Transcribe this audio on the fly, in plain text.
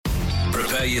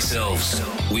prepare yourselves.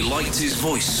 We liked his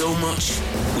voice so much,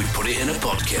 we put it in a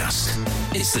podcast.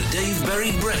 It's the Dave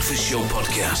Berry Breakfast Show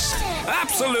podcast.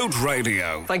 Absolute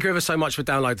Radio. Thank you ever so much for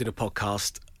downloading the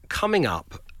podcast. Coming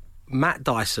up, Matt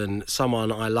Dyson,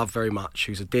 someone I love very much,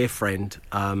 who's a dear friend,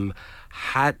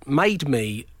 had made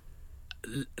me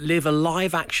live a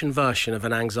live-action version of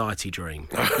an anxiety dream.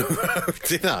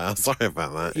 Did I? I'm sorry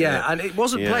about that. Yeah, and it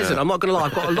wasn't pleasant. I'm not going to lie.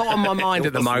 I've got a lot on my mind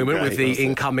at the moment great, with the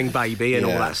incoming baby and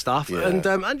all that stuff. Yeah.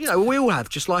 And you know, we all have,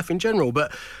 just life in general.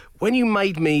 But when you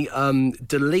made me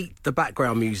delete the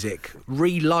background music,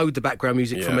 reload the background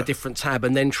music from a different tab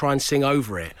and then try and sing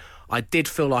over it, I did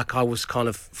feel like I was kind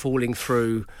of falling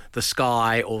through the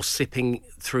sky or sipping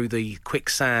through the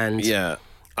quicksand. Yeah.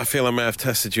 I feel I may have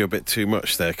tested you a bit too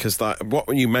much there, because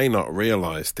what you may not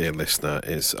realise, dear listener,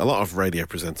 is a lot of radio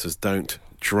presenters don't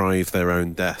drive their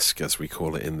own desk, as we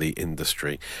call it in the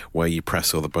industry, where you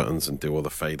press all the buttons and do all the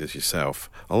faders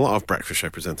yourself. A lot of breakfast show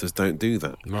presenters don't do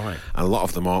that. Right. A lot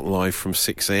of them aren't live from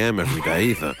 6 a.m. every day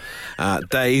either.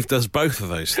 Dave does both of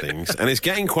those things and is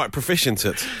getting quite proficient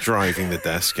at driving the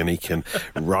desk, and he can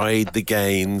ride the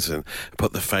gains and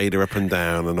put the fader up and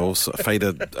down and also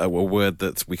fader, a word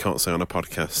that we can't say on a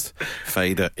podcast,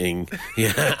 fader-ing.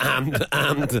 Yeah,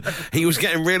 and he was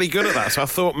getting really good at that, so I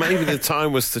thought maybe the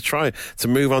time was to try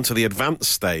to move on to the advanced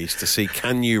stage to see,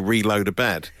 can you reload a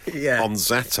bed on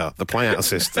Zeta, the playout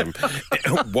system,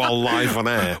 while live on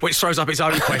air? Which throws up its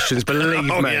own questions, believe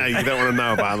me. Yeah, you don't want to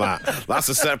know about that. That's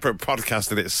a separate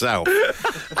podcast in itself.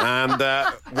 And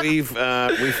we've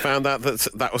found out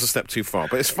that was a step too far.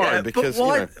 But it's fine, because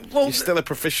you're still a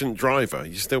proficient driver.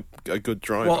 You're still a good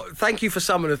driver. Well, thank you for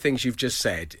some of the things you've just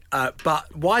said.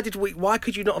 But why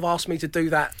could you not have asked me to do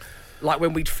that? Like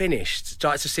when we'd finished,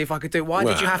 like to see if I could do it. Why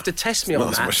did you have to test me on that?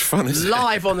 Not as much fun, is it?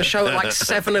 Live on the show at like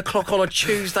 7 o'clock on a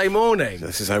Tuesday morning.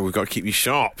 This is how we've got to keep you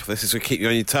sharp. This is to keep you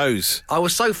on your toes. I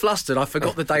was so flustered, I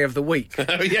forgot the day of the week.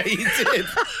 Oh, yeah, you did.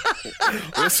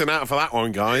 Listen out for that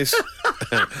one, guys.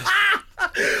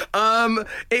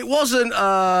 It wasn't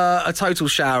a total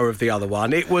shower of the other one.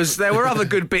 There were other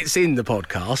good bits in the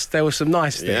podcast. There were some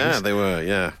nice things. Yeah, they were,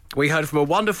 yeah. We heard from a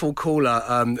wonderful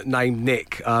caller named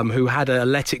Nick, who had a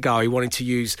let it go. He wanted to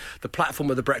use the platform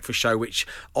of the breakfast show, which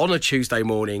on a Tuesday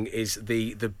morning is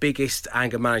the biggest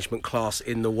anger management class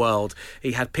in the world.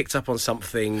 He had picked up on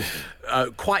something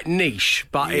quite niche,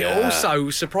 but it also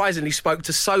surprisingly spoke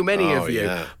to so many of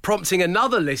you, prompting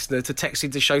another listener to text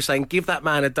into the show saying, give that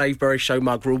man a Dave Berry Show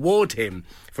mug, reward him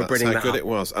for bringing that up. That's how good it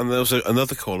was. And there was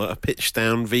another caller, a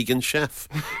pitch-down vegan chef.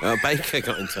 Baker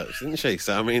got in touch, didn't she?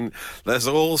 So, I mean, there's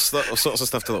all sorts of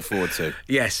stuff to look forward to.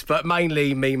 Yes, but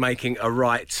mainly me making a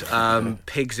right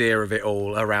pig's ear of it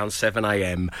all around 7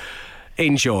 a.m.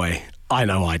 Enjoy. I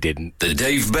know I didn't. The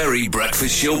Dave Berry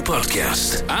Breakfast Show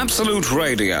podcast. Absolute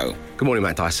Radio. Good morning,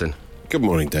 Matt Dyson. Good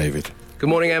morning, David. Good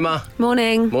morning, Emma.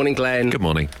 Morning. Morning, Glenn. Good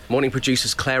morning. Morning,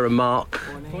 producers Claire and Mark.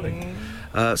 Morning.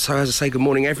 So as I say, good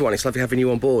morning everyone, it's lovely having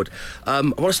you on board. I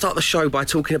want to start the show by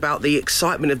talking about the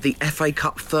excitement of the FA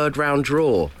Cup third round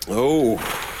draw. Oh.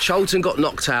 Charlton got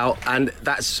knocked out, and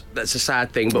that's a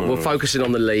sad thing, but we're focusing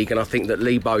on the league, and I think that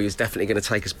Lee Bow is definitely going to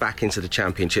take us back into the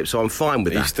Championship, so I'm fine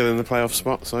with that. Are you still in the playoff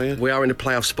spots, are you? We are in the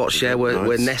playoff spots, yeah.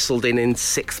 We're nestled in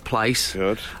 6th place.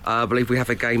 Good. I believe we have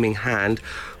a game in hand,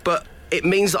 but it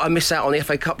means that I miss out on the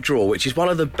FA Cup draw, which is one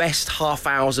of the best half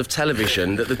hours of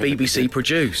television that the BBC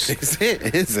produce. Is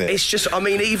it? It's just, I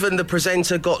mean, even the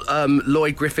presenter got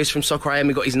Lloyd Griffiths from Soccer AM,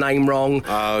 he got his name wrong,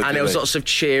 and there was lots of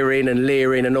cheering and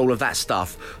leering and all of that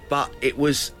stuff. But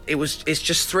it's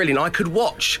just thrilling. I could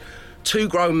watch two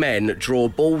grown men draw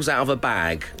balls out of a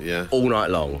bag all night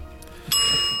long.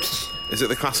 Is it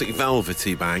the classic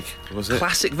velvety bag? Was it?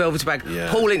 Classic velvety bag. Yeah.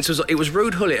 Paul Ince it was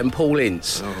Rude Hullet and Paul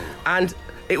Ince. And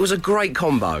it was a great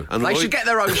combo. And they should get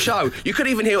their own show. You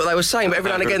couldn't even hear what they were saying, but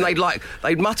every now and again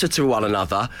they'd mutter to one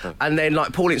another, and then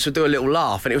like Paul Ince would do a little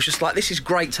laugh, and it was just like, this is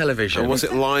great television. And was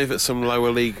it live at some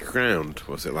lower league ground?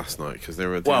 Was it last night? Because they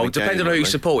were depending on who you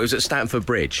support, it was at Stamford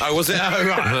Bridge. Oh, was it? Oh,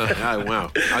 right. Oh,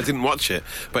 wow. I didn't watch it,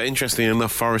 but interestingly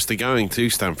enough, Forest are going to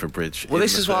Stamford Bridge. Well,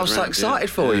 this is why I was so excited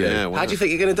for you. Yeah, how do you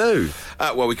think you're going to do?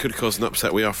 Well, we could cause an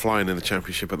upset. We are flying in the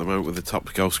Championship at the moment with the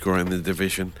top goal scorer in the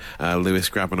division. Lewis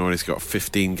Grabbanori's got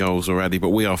 15 goals already, but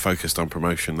we are focused on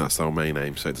promotion. That's our main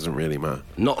aim, so it doesn't really matter.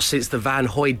 Not since the Van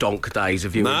Hooijdonk days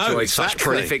have you enjoyed such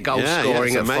prolific goal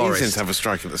scoring at Forest. It's amazing to have a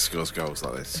striker that scores goals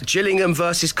like this. Gillingham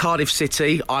versus Cardiff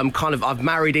City. I've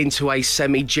married into a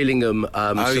semi-Gillingham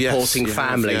supporting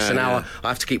family, so now I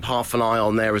have to keep half an eye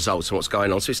on their results and what's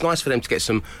going on. So it's nice for them to get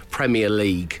some Premier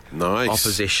League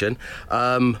opposition.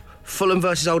 Fulham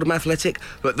versus Oldham Athletic,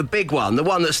 but the big one, the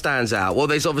one that stands out, well,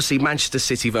 there's obviously Manchester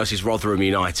City versus Rotherham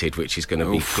United, which is going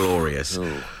to be glorious.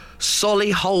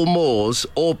 Solihull Moors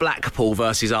or Blackpool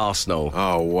versus Arsenal.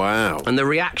 Oh, wow. And the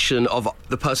reaction of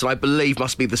the person I believe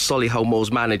must be the Solihull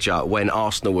Moors manager when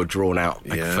Arsenal were drawn out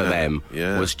for them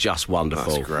was just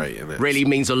wonderful. That's great, isn't it? Really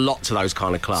means a lot to those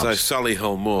kind of clubs. So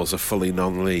Solihull Moors are fully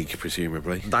non-league,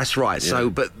 presumably. That's right. Yeah.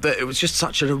 So, but it was just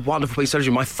such a wonderful piece of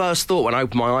strategy. My first thought when I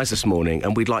opened my eyes this morning,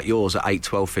 and we'd like yours at 8,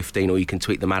 12, 15, or you can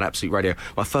tweet them at Absolute Radio,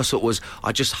 my first thought was,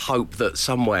 I just hope that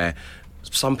somewhere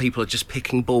some people are just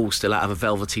picking balls still out of a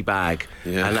velvety bag,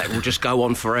 and that will just go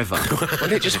on forever.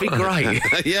 Wouldn't it just be great?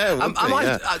 Yeah, am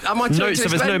I No, so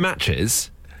there's no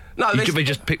matches? No, they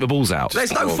just pick the balls out.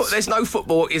 There's no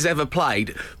football is ever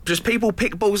played. Just people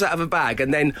pick balls out of a bag,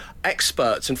 and then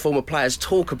experts and former players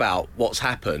talk about what's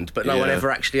happened, but no one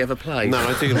ever actually ever plays. No,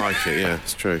 I do like it, yeah,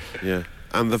 it's true, yeah.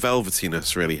 And the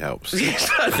velvetiness really helps.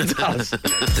 Yes, it does.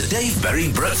 The Dave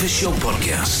Berry Breakfast Show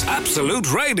Podcast.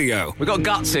 Absolute Radio. We got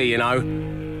gutsy, you know.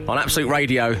 On Absolute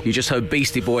Radio, you just heard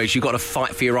Beastie Boys. You've got to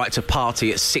fight for your right to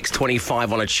party at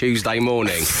 6:25 on a Tuesday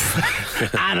morning.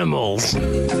 Animals. I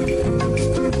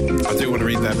do want to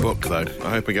read their book, though.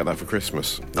 I hope I get that for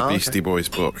Christmas. The Beastie Boys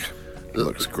book.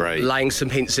 Looks great. Laying some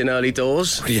hints in early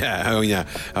doors. Yeah, oh yeah.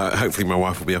 Hopefully my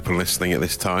wife will be up and listening at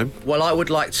this time. Well, I would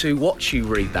like to watch you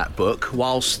read that book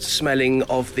whilst smelling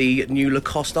of the new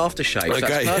Lacoste aftershave.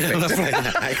 Okay, that's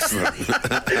perfect.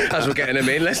 Excellent. As we're getting them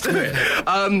in, let's do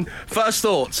it. First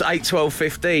thoughts, 8, 12,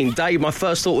 15. Dave, my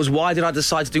first thought was, why did I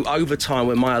decide to do overtime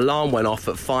when my alarm went off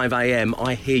at 5 a.m?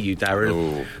 I hear you, Darren.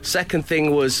 Ooh. Second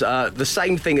thing was the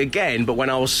same thing again, but when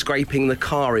I was scraping the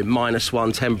car in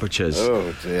 -1 temperatures.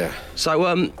 Oh, dear. So,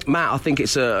 Matt, I think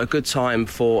it's a good time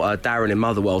for Darren in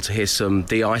Motherwell to hear some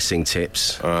de-icing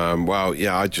tips. Well,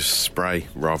 yeah, I just spray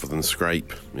rather than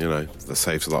scrape. You know, that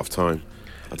saves a lot of time.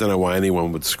 I don't know why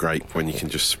anyone would scrape when you can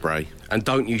just spray. And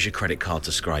don't use your credit card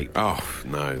to scrape. Oh,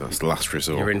 no, that's the last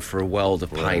resort. You're in for a world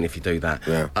of pain if you do that.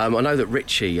 Yeah. I know that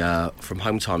Richie from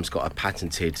Home Time's got a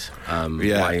patented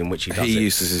way in which he does it. He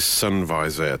uses his sun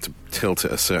visor to tilt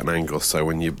at a certain angle, so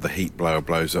when the heat blower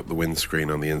blows up the windscreen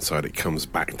on the inside, it comes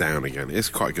back down again. It's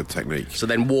quite a good technique. So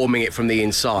then warming it from the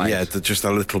inside. Yeah, just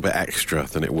a little bit extra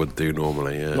than it would do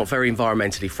normally, yeah. Not very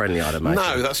environmentally friendly, I'd imagine.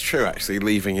 No, that's true, actually,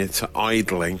 leaving it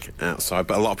idling outside.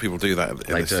 But a lot of people do that.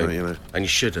 They do, you know. and you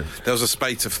shouldn't. There was a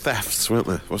spate of thefts,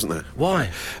 wasn't there? Why?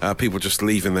 People just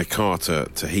leaving their car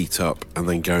to heat up and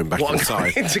then going back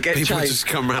inside. To get people changed. just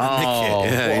come around and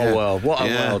nick it. What a world! What a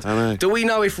world! I know. Do we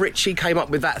know if Richie came up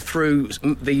with that through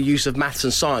the use of maths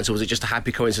and science, or was it just a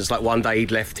happy coincidence? Like one day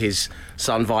he'd left his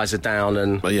sun visor down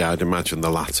and. Well, yeah, I'd imagine the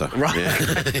latter. Right.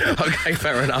 Yeah. Okay,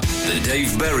 fair enough. The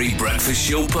Dave Berry Breakfast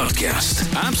Show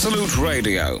Podcast. Absolute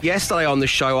Radio. Yesterday on the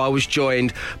show, I was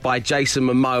joined by Jason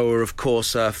Momoa, of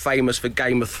course, famous for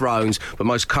Game of Thrones, but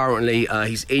most currently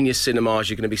he's in your cinemas.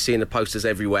 You're going to be seeing the posters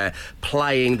everywhere,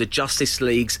 playing the Justice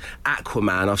League's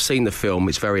Aquaman. I've seen the film.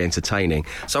 It's very entertaining.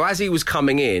 So as he was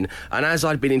coming in, and as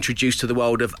I'd been introduced to the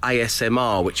world of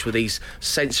ASMR, which were these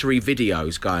sensory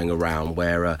videos going around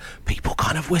where people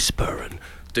kind of whisper and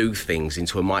do things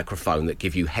into a microphone that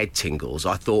give you head tingles,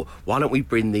 I thought, why don't we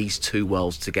bring these two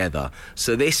worlds together?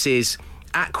 So this is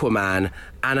Aquaman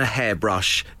and a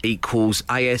hairbrush equals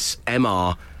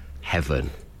ASMR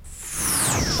heaven.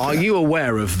 Are you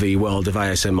aware of the world of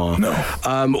ASMR? No.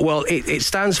 Well, it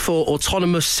stands for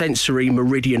Autonomous Sensory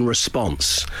Meridian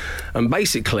Response. And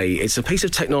basically, it's a piece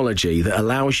of technology that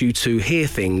allows you to hear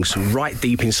things right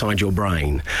deep inside your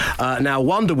brain. Now,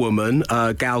 Wonder Woman,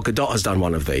 Gal Gadot has done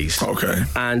one of these. Okay.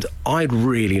 And I'd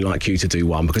really like you to do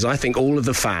one because I think all of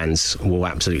the fans will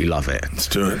absolutely love it. Let's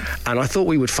do it. And I thought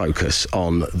we would focus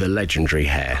on the legendary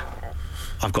hair.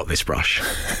 I've got this brush.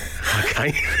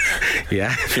 Okay.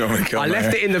 Yeah. I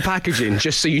left it in the packaging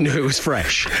just so you knew it was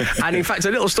fresh. And in fact,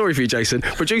 a little story for you, Jason.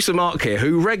 Producer Mark here,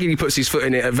 who regularly puts his foot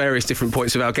in it at various different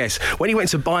points of our guests, when he went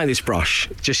to buy this brush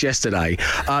just yesterday,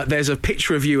 there's a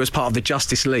picture of you as part of the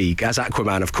Justice League, as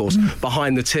Aquaman, of course,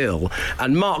 behind the till.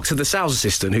 And Mark, to the sales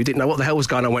assistant, who didn't know what the hell was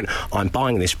going on, went, I'm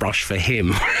buying this brush for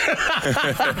him.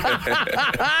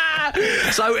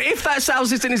 So if that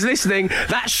sales assistant is listening,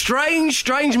 that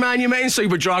strange man you met in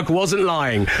Superdrug wasn't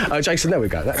lying. Jason, there we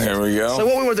go. There we go. So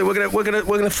what we want to do, we're going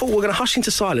to hush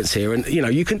into silence here, and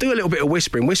you can do a little bit of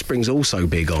whispering. Whispering's also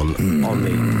big on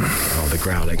the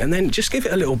growling, and then just give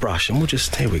it a little brush, and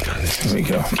here we go. Here we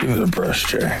go. Give it a brush,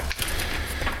 Jerry.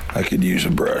 I could use a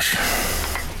brush.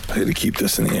 I got to keep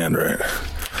this in the end, right?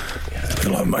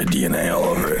 It'll have my DNA all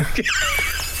over it.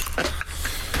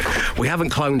 We haven't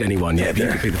cloned anyone yet.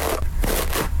 Okay.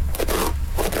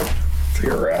 It's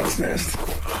like a rat's nest.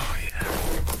 Oh, yeah.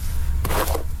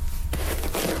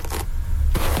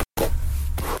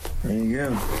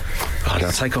 again. Oh,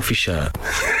 now take off your shirt.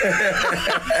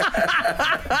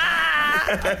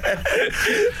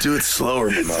 Do it slower,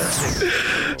 Mo.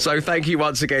 So thank you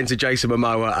once again to Jason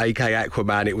Momoa, a.k.a.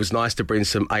 Aquaman. It was nice to bring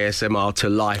some ASMR to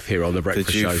life here on The Breakfast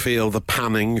Did you Show. feel the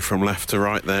panning from left to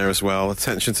right there as well?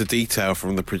 Attention to detail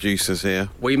from the producers here.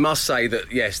 We must say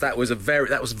that, yes, that was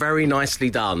very nicely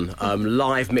done.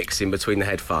 Live mixing between the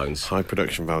headphones. High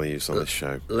production values on this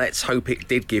show. Let's hope it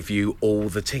did give you all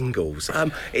the tingles.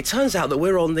 It turns out that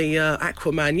we're on the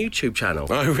Aquaman YouTube channel.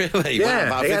 Oh, really? Yeah,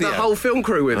 Wow, that he had video. a whole film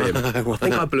crew with him. I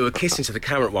think I blew a kiss into the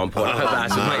camera at one point. I hope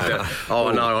that hasn't made that.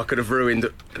 Oh, no, I could have ruined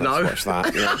it. No? Watch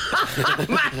that, yeah.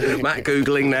 Matt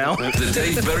Googling now. The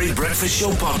Dave Berry Breakfast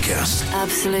Show Podcast.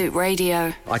 Absolute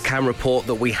Radio. I can report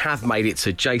that we have made it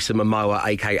to Jason Momoa,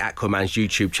 a.k.a. Aquaman's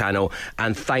YouTube channel,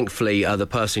 and thankfully the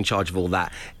person in charge of all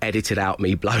that edited out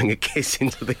me blowing a kiss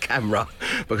into the camera,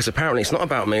 because apparently it's not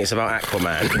about me, it's about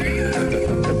Aquaman.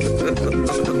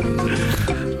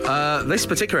 This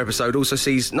particular episode also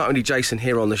sees not only Jason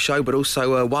here on the show, but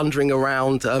also wandering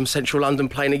around central London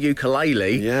playing a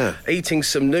ukulele, eating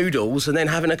some noodles, and then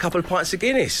having a couple of pints of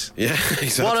Guinness. Yeah.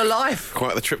 What a life.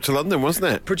 Quite the trip to London, wasn't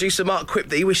it? Producer Mark quipped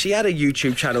that he wished he had a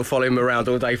YouTube channel following him around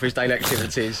all day for his daily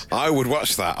activities. I would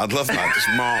watch that. I'd love that. Just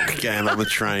Mark getting on the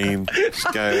train,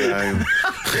 just going home.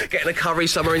 Getting a curry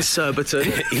somewhere in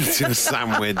Surbiton. Eating a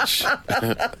sandwich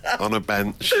on a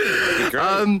bench. It'd be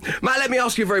great. Matt, let me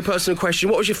ask you a very personal question.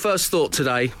 What was your first thought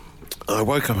today? I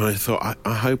woke up and I thought,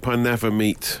 I hope I never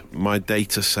meet my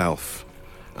data self.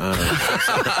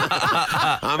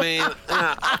 I mean,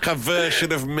 like a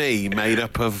version of me made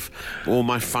up of all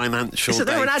my financial Is there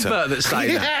data. an advert that's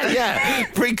saying that? Yeah.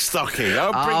 Brigstocking.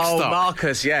 Oh, Brigstock.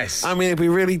 Marcus, yes. I mean, it'd be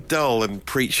really dull and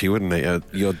preachy, wouldn't it?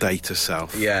 Your data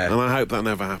self. Yeah. And I hope that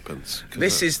never happens.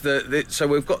 This is so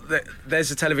we've got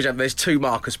there's a television. There's two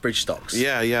Marcus Bridgestocks.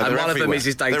 Yeah. And they're one of them everywhere. is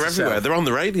his data They're everywhere. self. They're on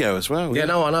the radio as well. Yeah,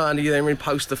 no, I know. And they're in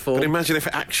poster form. But imagine if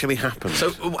it actually happened.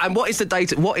 So, and what is the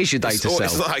data? What is your data self?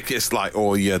 It's like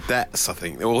all your debts, I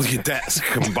think. All your debts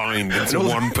combined into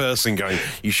one person going,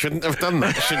 you shouldn't have done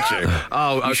that, should you?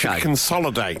 Oh, okay. You should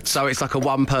consolidate. So it's like a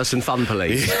one-person fun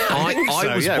police.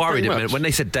 I was worried. pretty much. When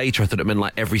they said data, I thought it meant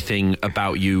like everything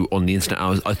about you on the internet.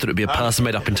 I thought it'd be a person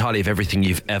made up entirely of everything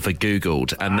you've ever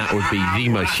Googled, and that would be the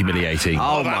most humiliating.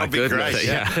 Oh, that my would be goodness. great,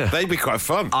 Yeah. They'd be quite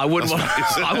fun. I wouldn't want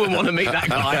to meet that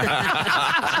guy.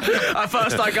 At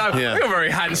first I go, you're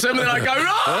very handsome, and then I go,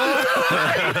 oh!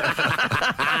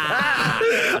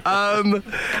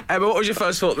 Emma, what was your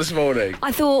first thought this morning?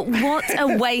 I thought, what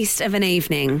a waste of an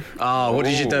evening. Oh, what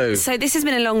did you do? So this has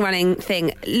been a long-running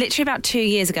thing. Literally about 2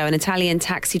 years ago, an Italian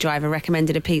taxi driver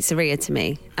recommended a pizzeria to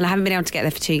me. And I haven't been able to get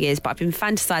there for 2 years, but I've been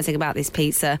fantasising about this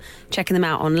pizza, checking them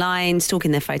out online,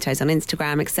 stalking their photos on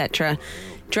Instagram, etc.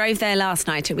 Drove there last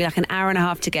night. Took me like an hour and a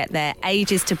half to get there,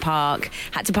 ages to park.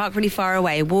 Had to park really far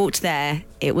away, walked there.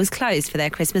 It was closed for their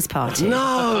Christmas party.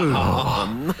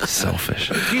 No! Selfish.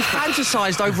 You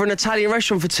fantasised over an Italian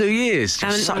restaurant for 2 years.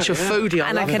 You're such a foodie.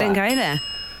 And I couldn't go there.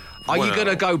 Are you going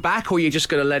to go back, or are you just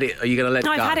going to let it? Are you going to let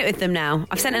No, it go? I've had it with them now.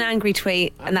 I've sent an angry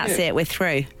tweet, and that's it. We're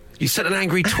through. You sent an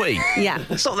angry tweet. Yeah.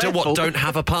 It's not their fault. Don't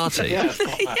have a party. Yeah.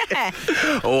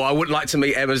 Oh, I wouldn't like to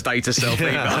meet Emma's data self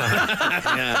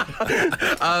either.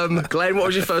 Glenn, what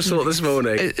was your first thought this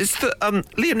morning? It's that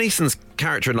Liam Neeson's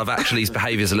character in Love Actually's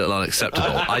behaviour is a little unacceptable.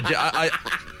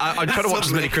 I'm trying to watch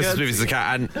as many Christmas movies as I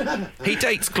can, and he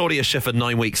dates Claudia Schiffer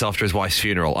 9 weeks after his wife's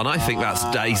funeral, and I think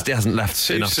he hasn't left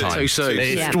enough time. Too soon.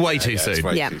 It's way too soon. It's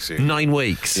way Yeah. too soon. 9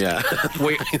 weeks. Yeah.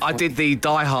 I did the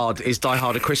Die Hard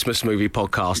a Christmas movie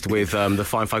podcast with the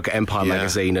fine folk at Empire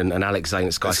magazine and Alex Zane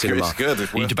at Sky Cinema. It's good.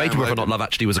 It's You worth debated whether or not downloading. Love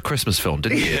Actually was a Christmas film,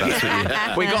 didn't you? That's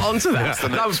what you... We got onto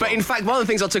that. No, but in fact, one of the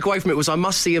things I took away from it was I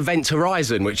must see Event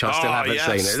Horizon, which I still haven't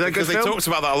seen. Is that a good because they film? talked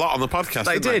about that a lot on the podcast.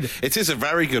 They didn't did. It is a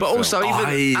very good But film. also,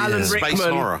 even Alan Space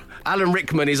Rickman. horror. Alan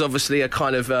Rickman is obviously a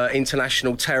kind of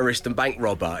international terrorist and bank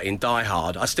robber in Die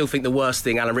Hard. I still think the worst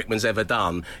thing Alan Rickman's ever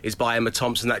done is buy Emma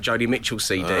Thompson that Jodie Mitchell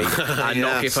CD and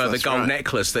not give her the that's gold right.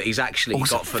 necklace that he's actually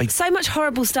Also, got for. So much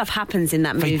horrible stuff happens in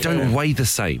that movie. They don't weigh the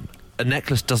same. A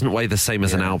necklace doesn't weigh the same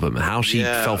as an album. How she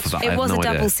fell for that, I It have was no a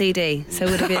double idea. CD, so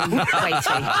it would have been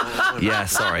weighty. Yeah,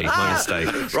 sorry, my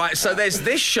mistake. Right, so there's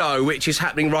this show which is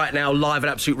happening right now live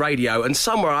at Absolute Radio, and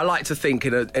somewhere I like to think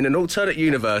in an alternate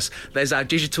universe there's our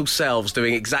digital selves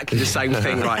doing exactly the same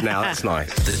thing right now. That's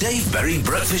nice. The Dave Berry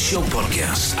Breakfast Show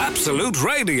Podcast. Absolute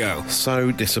Radio.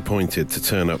 So disappointed to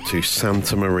turn up to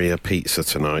Santa Maria Pizza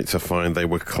tonight to find they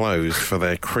were closed for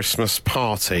their Christmas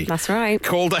party. That's right.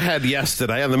 Called ahead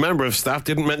yesterday, and the member of of staff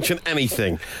didn't mention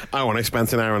anything. Oh, and I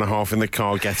spent an hour and a half in the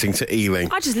car getting to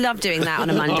Ealing. I just love doing that on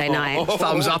a Monday night.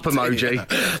 Thumbs up emoji.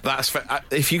 That's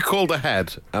if you called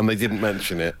ahead and they didn't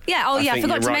mention it. Yeah, I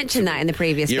forgot to mention that in the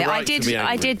previous bit. Right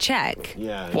I did check.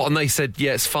 Yeah. What, and they said,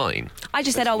 yeah, it's fine. I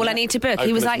just said, I need to book. He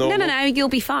Open was as like, normal. no, you'll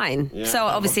be fine. Yeah. So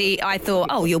obviously I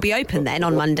thought, you'll be open then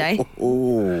on Monday.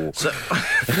 Ooh. So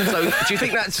do you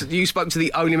think you spoke to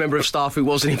the only member of staff who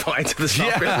wasn't invited to the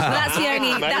staff Christmas? Well,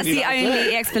 that's the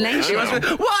only explanation.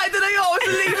 Why do they always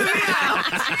leave me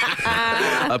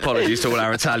out? Apologies to all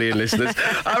our Italian listeners.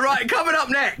 Right, coming up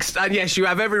next, and yes, you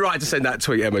have every right to send that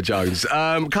tweet, Emma Jones.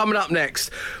 Coming up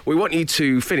next, we want you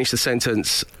to finish the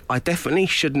sentence, I definitely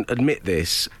shouldn't admit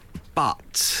this,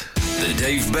 but... The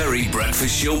Dave Berry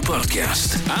Breakfast Show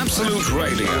Podcast. Absolute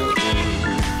Radio. Do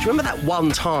you remember that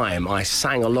one time I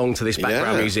sang along to this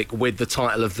background music with the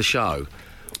title of the show?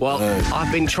 Well,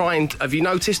 I've been trying... Have you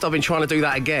noticed I've been trying to do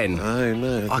that again? Oh,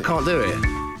 no. I can't do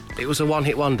it. It was a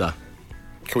one-hit wonder.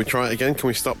 Can we try it again? Can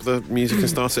we stop the music and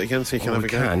start it again so you can have a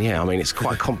go? We can, yeah. I mean, it's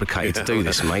quite complicated to do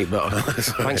this, mate, but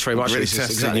thanks very much. Really This is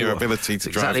testing exactly your what- ability to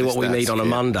drive exactly what we this need desk, on a yeah.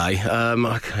 Monday.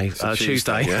 Okay,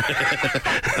 Tuesday.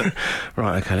 Yeah.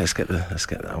 Right, okay, let's Here we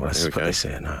put go. this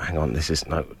here. No, hang on, this is...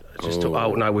 No,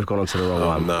 no, we've gone on to the wrong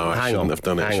one. No, I hang shouldn't on, have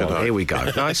done it, hang should on, I? here we go. No,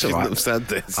 it's all Shouldn't right. have said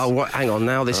this. Oh, what, hang on,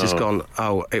 now this has gone...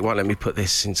 Oh, it won't let me put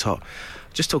this in top...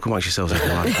 Just talk amongst yourselves,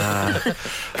 everyone.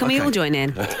 Can we all join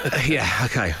in? Yeah,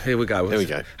 okay, here we go. Here we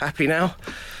go. Happy now?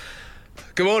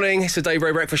 Good morning, it's the Dave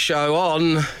Berry Breakfast Show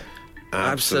on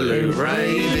Absolute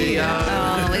Radio.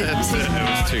 Oh, It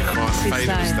was too quiet. Fade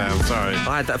slow. us down, sorry.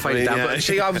 I had that faded down, but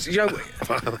see, I was, you know,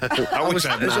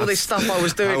 there's all this stuff I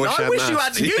was doing. I wish you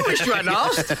I'd hadn't. You wish you hadn't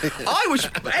asked.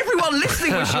 Everyone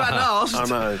listening wish you hadn't asked. I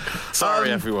know. Sorry,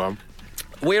 everyone.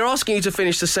 We're asking you to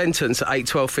finish the sentence at 8,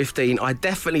 12, 15. I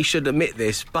definitely should admit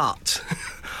this, but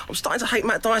I'm starting to hate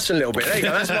Matt Dyson a little bit. There you go,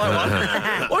 that's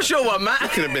my one. What's your one, Matt? I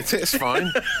can admit it, it's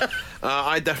fine.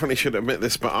 I definitely should admit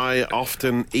this, but I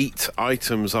often eat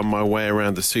items on my way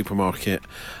around the supermarket.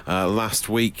 Last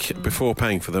week, before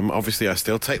paying for them, obviously I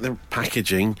still take the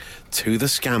packaging to the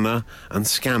scanner and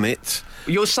scan it.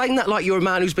 You're saying that like you're a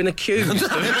man who's been accused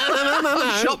of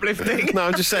shoplifting. No,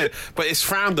 I'm just saying. But it's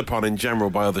frowned upon in general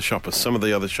by other shoppers. Some of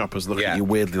the other shoppers look at you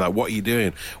weirdly like, what are you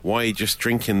doing? Why are you just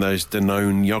drinking those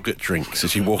Danone yoghurt drinks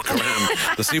as you walk around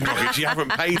the supermarket? You haven't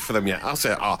paid for them yet. I'll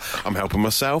say, I'm helping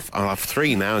myself. I'll have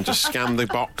 3 now and just scan the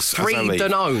box. 3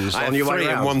 Danones on your way 3 in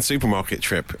round. one supermarket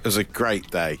trip. It was a great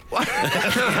day.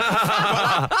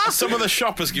 Some of the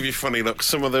shoppers give you funny looks.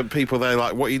 Some of the people, they're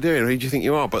like, what are you doing? Who do you think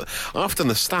you are? But often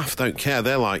the staff don't care.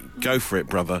 They're like, go for it,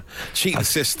 brother. Cheat the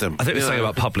system. I think there's something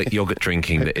about public yoghurt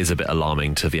drinking that is a bit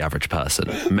alarming to the average person.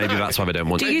 Maybe that's why they don't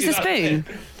want Do you use a spoon?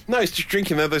 No, it's just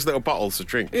drinking those little bottles of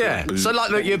drink. Yeah. So,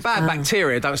 like, look, your bad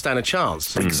bacteria don't stand a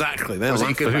chance. Exactly. They're Was it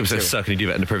like, good People say, bacteria? sir, can you do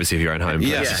that in the privacy of your own home?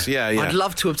 yes, yeah. I'd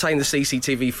love to obtain the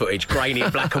CCTV footage, grainy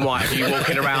and black and white, of you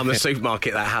walking around the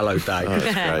supermarket that hallowed day.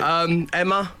 that's great.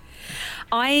 Emma?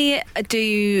 I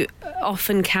do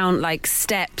often count like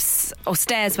steps or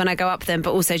stairs when I go up them,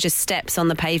 but also just steps on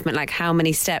the pavement, like how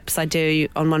many steps I do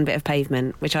on one bit of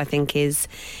pavement, which I think is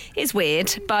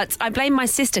weird. But I blame my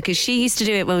sister because she used to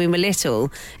do it when we were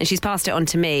little and she's passed it on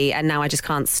to me and now I just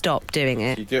can't stop doing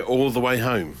it. You do it all the way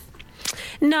home.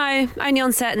 No, only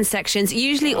on certain sections,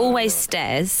 usually always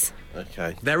stairs.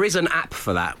 Okay. There is an app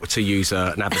for that to use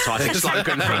an advertising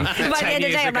slogan from 10 By the end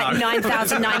of the day, I'm like years ago.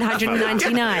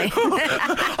 9,999.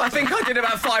 I think I did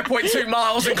about 5.2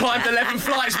 miles and climbed 11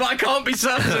 flights, but I can't be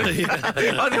certain.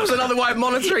 There was another way of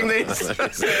monitoring this.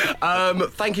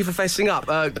 Thank you for fessing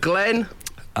up. Glenn?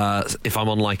 If I'm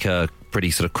on like a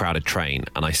pretty sort of crowded train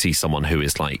and I see someone who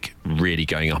is like really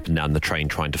going up and down the train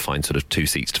trying to find sort of 2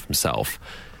 seats to himself,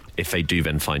 if they do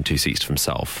then find 2 seats to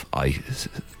himself,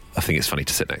 I think it's funny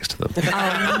to sit next to them.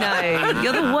 Oh no,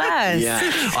 you're the worst.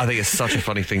 I think it's such a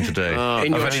funny thing to do. In I've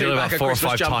your only done it about Chewbacca 4 or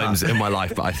Christmas 5 jumper. times in my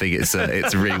life, but I think it's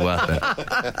really worth it.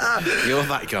 You're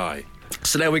that guy.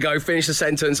 So there we go, finish the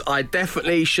sentence. I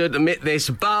definitely should admit this,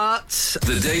 but...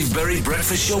 The Dave Berry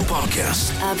Breakfast Show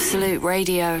Podcast. Absolute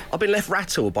Radio. I've been left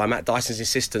rattled by Matt Dyson's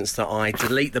insistence that I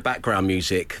delete the background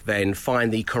music, then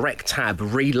find the correct tab,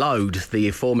 reload the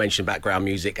aforementioned background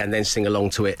music, and then sing along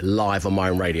to it live on my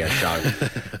own radio show.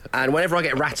 And whenever I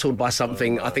get rattled by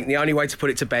something, I think the only way to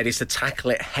put it to bed is to tackle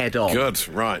it head on. Good,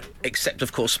 right. Except,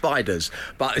 of course, spiders.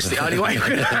 But it's the only way we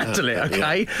can handle it,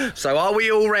 OK? So are we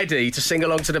all ready to sing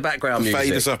along to the background music?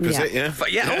 Fade us up, is Yeah. it, yeah?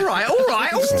 But yeah, all right. Can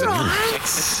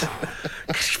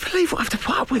you believe what I have to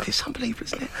put up with? It's unbelievable,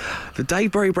 isn't it? The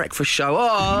Dave Berry Breakfast Show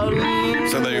on...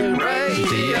 So the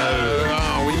radio.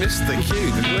 Oh, we missed the cue,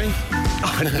 didn't we?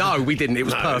 No, we didn't. It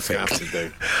was perfect. It's got to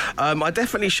do. I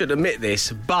definitely should admit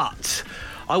this, but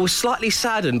I was slightly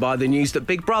saddened by the news that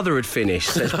Big Brother had finished,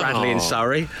 says Bradley in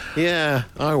Surrey. Yeah,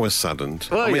 I was saddened.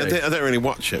 Were I you? don't really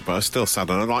watch it, but I was still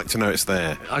saddened. I'd like to know it's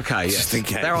there. Okay, Just in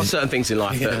case. there are certain things in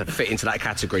life that fit into that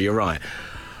category, you're right.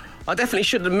 I definitely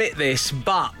should admit this,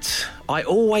 but I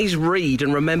always read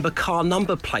and remember car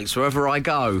number plates wherever I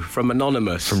go, from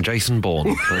Anonymous. From Jason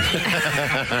Bourne.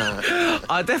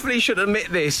 I definitely should admit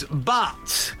this,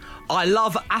 but I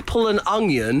love Apple and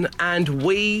Onion and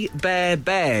We Bare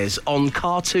Bears on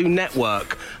Cartoon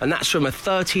Network, and that's from a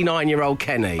 39-year-old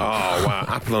Kenny. Oh, wow.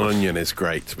 Apple and Onion is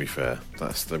great, to be fair.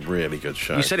 That's the really good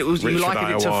show. You said it was, you Richard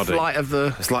likened it to Ayoade. Flight of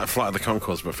the... It's like Flight of the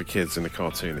Conchords, but for kids in the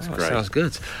cartoon. It's great. Sounds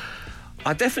good.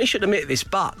 I definitely should admit this,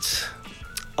 but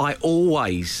I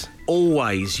always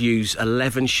use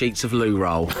 11 sheets of loo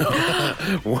roll. No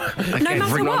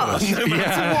matter what.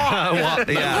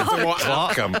 What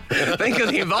outcome? Think of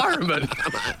the environment.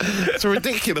 It's a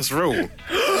ridiculous rule.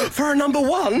 For a number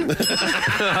one.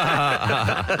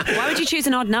 Why would you choose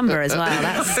an odd number as well?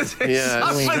 That's Yeah,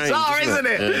 So it's strange, bizarre, isn't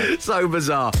it? So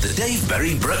bizarre. The Dave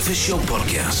Berry Breakfast Show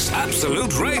Podcast.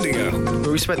 Absolute Radio.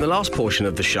 We spent the last portion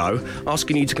of the show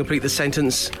asking you to complete the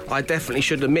sentence, I definitely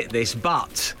should admit this,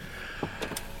 but...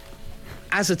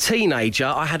 As a teenager,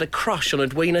 I had a crush on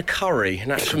Edwina Curry, and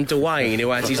that's from Dwayne,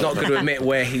 who he's not going to admit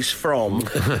where he's from.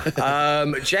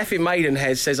 Jeff in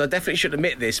Maidenhead says, I definitely should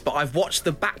admit this, but I've watched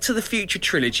the Back to the Future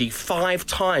trilogy 5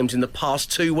 times in the past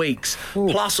 2 weeks,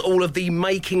 plus all of the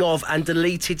making of and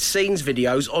deleted scenes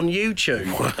videos on YouTube.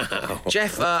 Wow.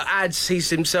 Jeff adds he's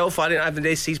himself, I didn't have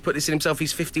this, he's put this in himself,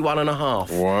 he's 51 and a half.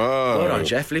 Whoa. Well done,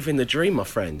 Jeff, living the dream, my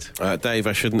friend. Dave,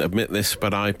 I shouldn't admit this,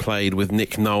 but I played with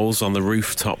Nick Knowles on the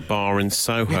rooftop bar in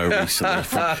Soho recently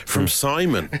from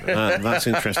Simon. That's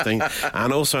interesting.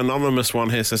 And also anonymous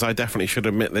one here says, I definitely should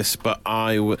admit this, but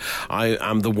I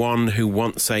am the one who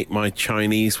once ate my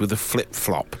Chinese with a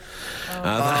flip-flop.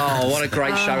 What a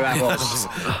great show that was.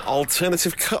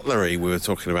 Alternative cutlery we were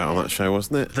talking about on that show,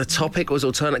 wasn't it? The topic was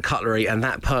alternate cutlery, and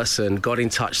that person got in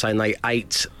touch saying they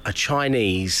ate a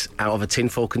Chinese out of a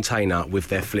tinfoil container with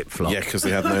their flip-flop. Yeah, because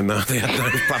they had no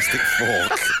plastic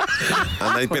fork.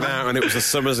 And they'd been out and it was a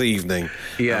summer's evening.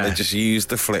 Yeah. And they just used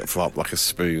the flip-flop like a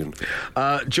spoon.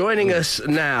 Joining us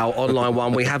now on line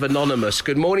 1, we have Anonymous.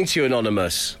 Good morning to you,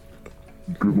 Anonymous.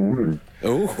 Good morning.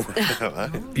 Oh,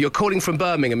 You're calling from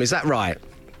Birmingham, is that right?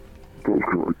 That's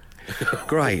correct.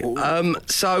 Great.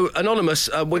 So, Anonymous,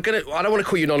 I don't want to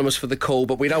call you Anonymous for the call,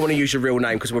 but we don't want to use your real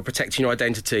name because we're protecting your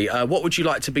identity. What would you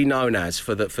like to be known as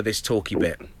for this talky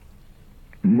bit?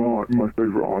 My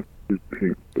favourite artist is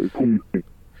Pink. They call me Pink.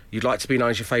 You'd like to be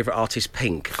known as your favourite artist,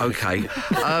 Pink. OK.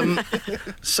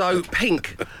 So,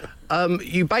 Pink,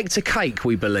 you baked a cake,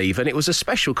 we believe, and it was a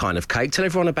special kind of cake. Tell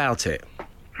everyone about it.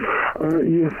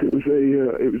 Yes, it was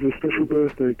a special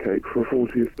birthday cake for a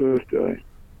 40th birthday.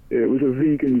 It was a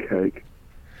vegan cake.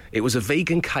 It was a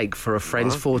vegan cake for a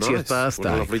friend's 40th nice. birthday.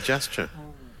 What a lovely gesture.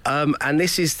 And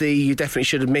this is you definitely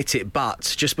should admit it,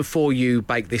 but just before you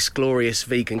baked this glorious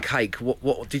vegan cake,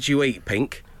 what did you eat,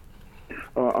 Pink?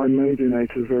 I made and ate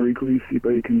a very greasy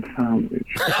bacon sandwich.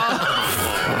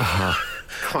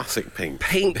 Classic Pink.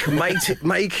 Pink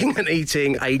making and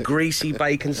eating a greasy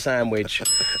bacon sandwich.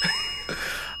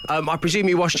 I presume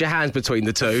you washed your hands between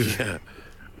the two. Yeah.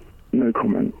 No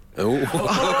comment. Oh,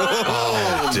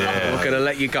 We're going to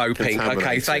let you go, Pink. Okay,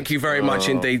 Contaminated. thank you very much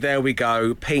indeed. There we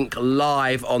go. Pink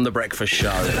live on The Breakfast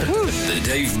Show. The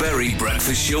Dave Berry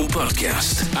Breakfast Show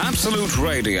Podcast. Absolute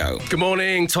Radio. Good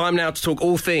morning. Time now to talk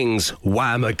all things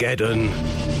Whamageddon.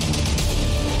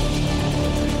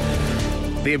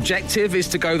 The objective is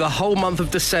to go the whole month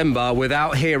of December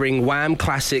without hearing Wham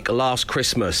classic Last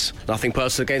Christmas. Nothing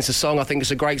personal against the song. I think it's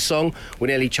a great song. We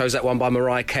nearly chose that one by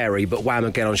Mariah Carey, but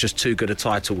Whamageddon's just too good a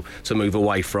title to move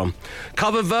away from.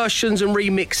 Cover versions and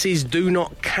remixes do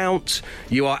not count.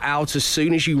 You are out as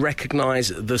soon as you recognise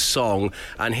the song.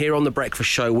 And here on The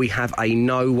Breakfast Show, we have a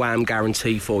no Wham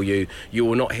guarantee for you. You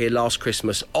will not hear Last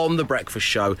Christmas on The Breakfast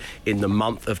Show in the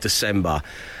month of December.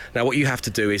 Now, what you have to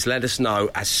do is let us know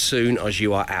as soon as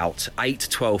you are out. 8,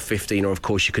 12, 15, or of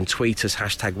course you can tweet us,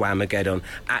 #Whamageddon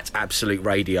at Absolute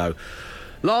Radio.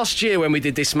 Last year when we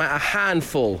did this, Matt, a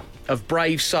handful of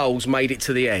brave souls made it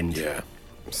to the end. yeah.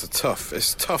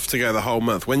 It's tough to go the whole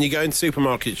month. When you go in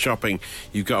supermarket shopping,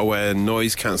 you've got to wear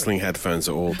noise-cancelling headphones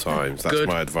at all times. That's Good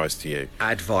my advice to you.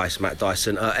 Advice, Matt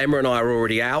Dyson. Emma and I are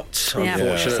already out, Yeah,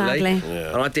 unfortunately. sadly.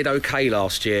 Yeah. And I did okay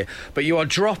last year. But you are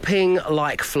dropping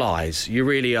like flies. You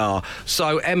really are.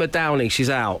 So, Emma Downey, she's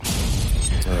out.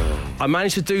 I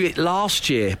managed to do it last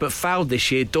year, but failed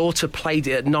this year. Daughter played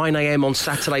it at 9 a.m. on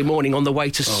Saturday morning on the way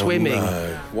to swimming.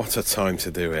 No. What a time to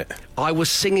do it. I was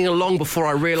singing along before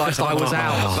I realised I was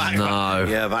out. No.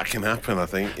 Yeah, that can happen, I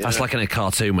think. Yeah. That's like in a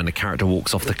cartoon when the character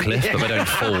walks off the cliff, but they don't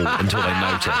fall until they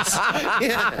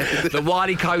notice. The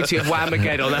Wiley Coyote of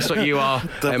Whamageddon, that's what you are,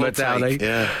 Emma Downey.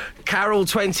 Yeah. Carol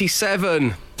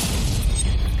 27.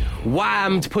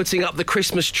 Whammed putting up the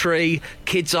Christmas tree.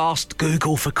 Kids asked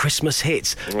Google for Christmas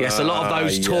hits. Yes, a lot of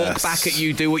those talk back at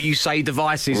you, do what you say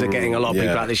devices are getting a lot of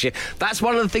people out this year. That's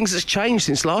one of the things that's changed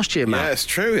since last year, Matt. Yeah, it's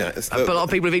true. Yeah. But a lot of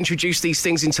people have introduced these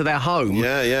things into their home.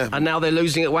 Yeah. And now they're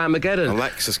losing at Whamageddon.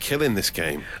 Alexa's killing this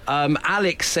game.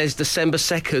 Alex says December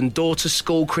 2nd, daughter's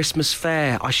school Christmas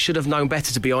fair. I should have known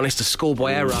better, to be honest, a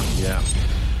schoolboy error. Yeah.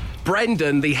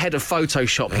 Brendan, the head of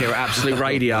Photoshop here at Absolute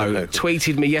Radio,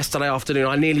 tweeted me yesterday afternoon.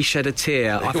 I nearly shed a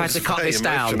tear. I've had to cut this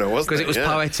down because it was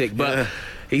poetic. But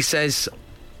he says,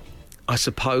 I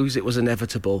suppose it was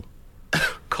inevitable.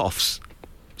 Coughs.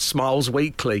 Smiles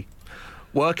weekly.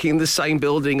 Working in the same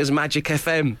building as Magic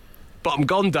FM. But I'm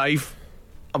gone, Dave.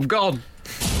 I'm gone.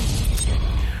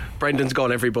 Brendan's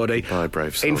gone, everybody. Bye,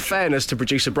 brave soldier. In fairness to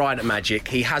producer Brian at Magic,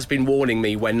 he has been warning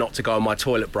me when not to go on my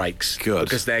toilet breaks. Good.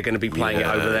 Because they're going to be playing it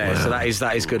over there. So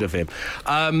that is good of him.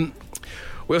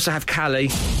 We also have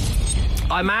Callie.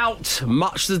 I'm out,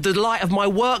 much to the delight of my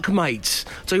workmates,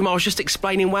 to whom I was just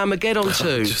explaining Whamageddon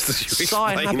to. Just as you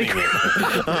were explaining it.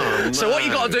 Oh, no. So what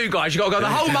you got to do, guys, you got to go the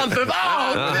whole month of...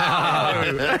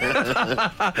 Oh,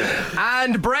 no!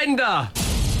 And Brenda...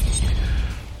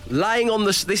 Laying on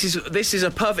the... This is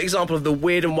a perfect example of the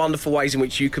weird and wonderful ways in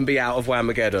which you can be out of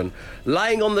Whamageddon.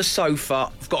 Laying on the sofa,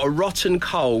 I've got a rotten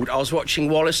cold. I was watching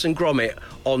Wallace and Gromit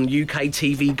on UK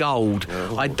TV Gold.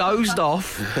 Oh. I dozed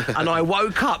off and I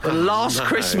woke up and Last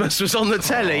Christmas was on the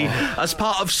telly as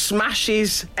part of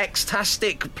Smash's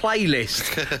Xtastic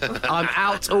playlist. I'm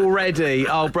out already.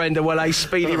 Oh, Brenda, well, a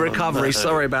speedy recovery.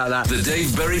 Sorry about that. The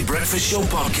Dave Berry Breakfast Show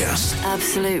Podcast.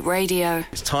 Absolute Radio.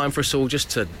 It's time for us all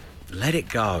just to... let it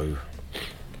go.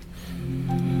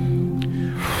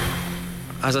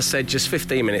 As I said just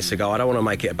 15 minutes ago, I don't want to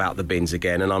make it about the bins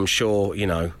again, and I'm sure,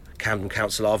 Camden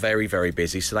Council are very, very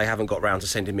busy, so they haven't got round to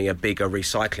sending me a bigger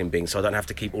recycling bin, so I don't have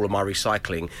to keep all of my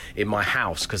recycling in my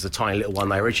house, because the tiny little one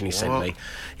they originally sent me...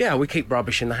 Yeah, we keep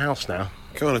rubbish in the house now.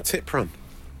 Go on a tip run.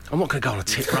 I'm not going to go on a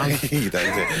tip run. You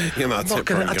don't do it. You're not a tip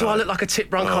run guy. Do I look like a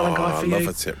tip run kind of guy for you? I love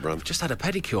a tip run. I've just had a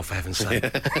pedicure, for heaven's sake.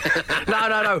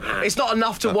 No. It's not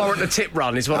enough to warrant a tip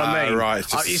run, is what I mean. Right, it's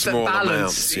just it's small the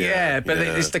balance. amounts. But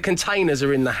it's the containers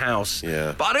are in the house.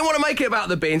 Yeah. But I don't want to make it about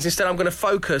the bins. Instead, I'm going to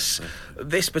focus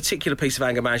this particular piece of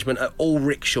anger management at all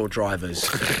rickshaw drivers.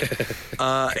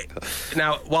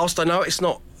 Now, whilst I know it's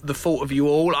not the fault of you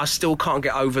all, I still can't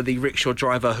get over the rickshaw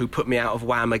driver who put me out of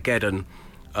Whamageddon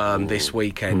this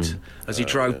weekend as he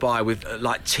drove by with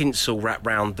like tinsel wrapped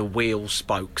round the wheel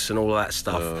spokes and all of that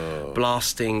stuff,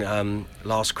 blasting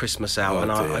Last Christmas out.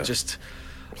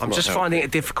 I'm just finding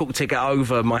it difficult to get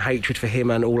over my hatred for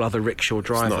him and all other rickshaw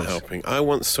drivers. It's not helping. I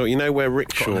once saw, where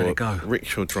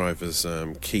rickshaw drivers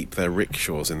keep their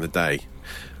rickshaws in the day.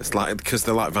 It's like, because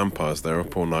they're like vampires, they're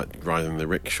up all night riding the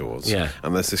rickshaws. Yeah.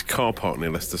 And there's this car park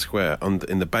near Leicester Square.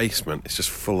 In the basement, it's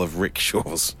just full of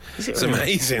rickshaws. It's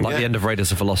amazing. Like the end of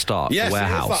Raiders of the Lost Ark, yes,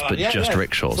 warehouse, but just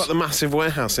rickshaws. It's like the massive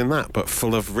warehouse in that, but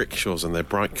full of rickshaws and their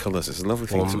bright colours. It's a lovely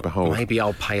thing to behold. Maybe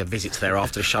I'll pay a visit there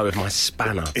after the show with my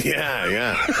spanner.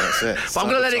 Yeah, that's it. But I'm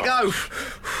going to let it go.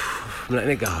 I'm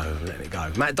letting it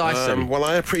go. Matt Dyson. Well,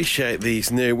 I appreciate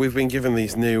these we've been given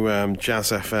these new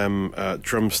Jazz FM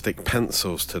drumstick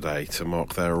pencils today to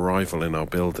mark their arrival in our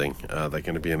building. They're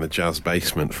going to be in the Jazz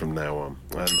basement from now on.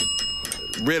 And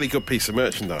really good piece of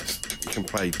merchandise. You can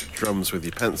play drums with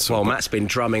your pencil. Well, Matt's been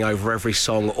drumming over every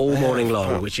song all morning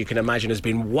long, which you can imagine has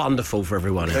been wonderful for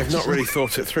everyone else. They've not really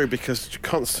thought it through, because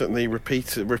constantly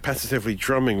repetitively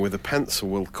drumming with a pencil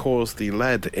will cause the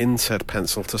lead in said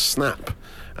pencil to snap,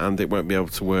 and it won't be able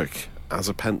to work as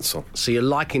a pencil. So you're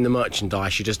liking the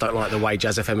merchandise, you just don't like the way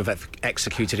Jazz FM have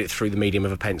executed it through the medium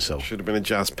of a pencil. Should have been a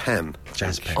jazz pen.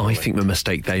 I think the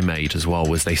mistake they made as well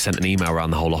was they sent an email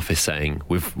around the whole office saying,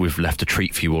 we've left a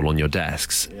treat for you all on your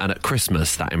desks. And at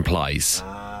Christmas, that implies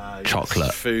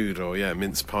chocolate. Food or,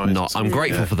 mince pies. I'm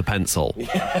grateful for the pencil,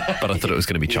 but I thought it was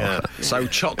going to be chocolate. Yeah. So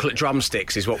chocolate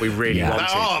drumsticks is what we really wanted.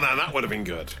 No, that would have been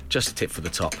good. Just a tip for the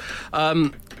top.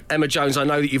 Emma Jones, I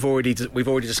know that we've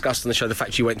already discussed on the show the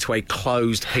fact you went to a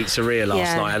closed pizzeria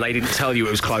last night and they didn't tell you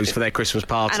it was closed for their Christmas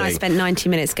party. And I spent 90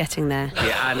 minutes getting there.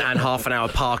 Yeah, and half an hour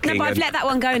parking. No, but I've let that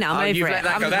one go now. I'm over it.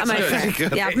 I'm over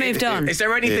it. Yeah, I've moved on. Is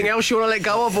there anything else you want to let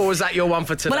go of, or was that your one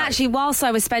for today? Well, actually, whilst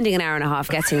I was spending an hour and a half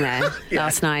getting there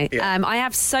last night, I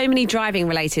have so many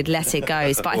driving-related let it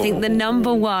goes, but I think the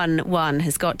number one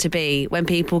has got to be when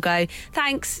people go,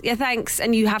 thanks,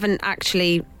 and you haven't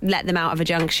actually let them out of a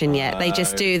junction yet. They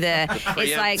just do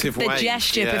it's like the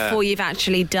gesture before you've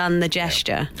actually done the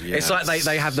gesture. Yeah. It's like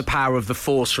they have the power of the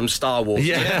Force from Star Wars.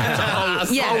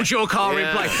 Hold your car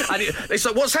in place. And it's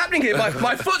like, what's happening here?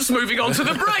 My foot's moving onto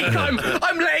the brake.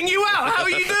 I'm letting you out. How are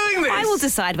you doing this? I will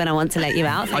decide when I want to let you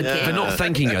out. Thank you. They're not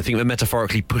thanking you. I think they're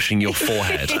metaphorically pushing your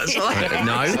forehead.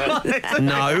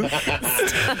 No.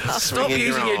 Stop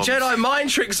using your Jedi mind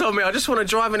tricks on me. I just want to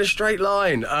drive in a straight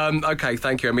line. Okay,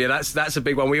 thank you, Emma. Yeah, that's a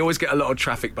big one. We always get a lot of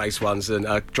traffic-based ones and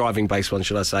driving-based ones,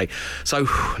 should I say. So,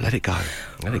 let it go.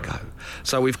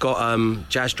 So we've got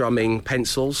jazz drumming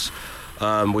pencils.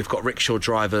 We've got rickshaw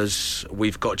drivers.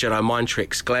 We've got Jedi mind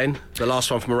tricks. Glenn, the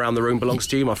last one from around the room belongs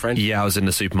to you, my friend. Yeah, I was in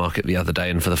the supermarket the other day,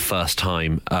 and for the first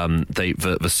time,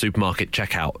 the supermarket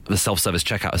checkout, the self-service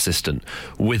checkout assistant,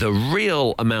 with a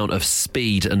real amount of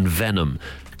speed and venom,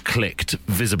 clicked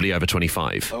visibly over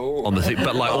 25 on the thing,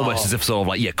 but like almost as if sort of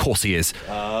like, of course he is,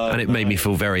 and it made me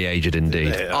feel very aged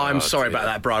indeed. I'm sorry about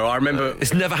that, bro. I remember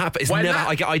it's never happened.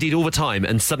 I get ID'd all the time,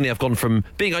 and suddenly I've gone from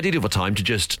being ID'd all the time to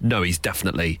just no, he's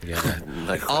definitely.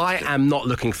 I am not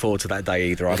looking forward to that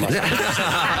day either. I must.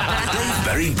 Dave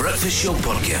Berry Breakfast Show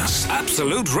Podcast,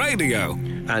 Absolute Radio.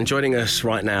 And joining us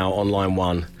right now on line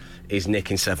one is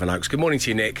Nick in Sevenoaks. Good morning to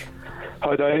you, Nick.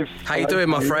 Hi, Dave. How you doing,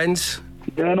 my friend?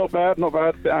 Yeah, not bad.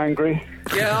 A bit angry.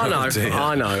 Yeah, I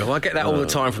know. Well, I get that all the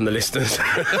time from the listeners.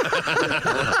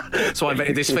 So I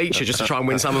invented this feature just to try and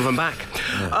win some of them back.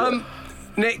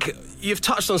 Nick, you've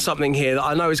touched on something here that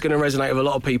I know is going to resonate with a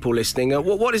lot of people listening.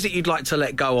 What is it you'd like to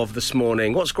let go of this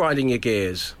morning? What's grinding your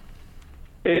gears?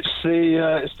 It's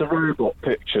the robot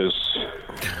pictures.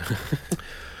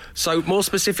 So, more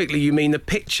specifically, you mean the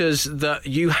pictures that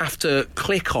you have to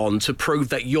click on to prove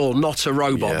that you're not a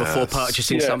robot before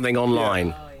purchasing something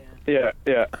online? Yeah.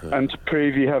 And to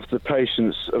prove you have the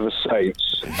patience of a saint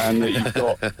and that you've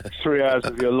got 3 hours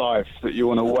of your life that you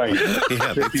want to waste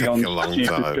clicking on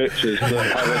stupid pictures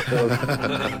that have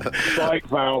a sort of bike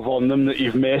valve on them that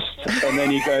you've missed, and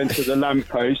then you go into the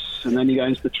lampposts, and then you go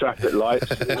into the traffic lights,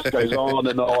 and it just goes on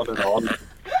and on and on.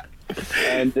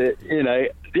 And,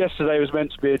 yesterday was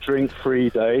meant to be a drink-free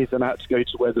day, then I had to go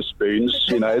to Wetherspoons,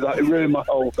 that ruined my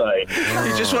whole day.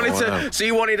 You just wanted so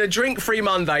you wanted a drink-free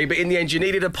Monday, but in the end you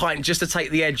needed a pint just to take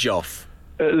the edge off?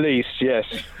 At least, yes.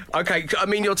 Okay, I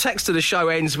mean, your text to the show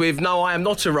ends with, no, I am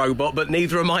not a robot, but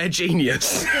neither am I a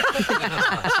genius.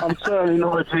 I'm certainly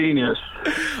not a genius.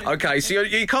 Okay, so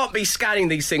you can't be scanning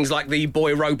these things like the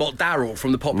boy robot Daryl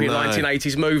from the popular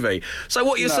 1980s movie. So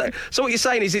what you're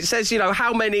saying is, it says,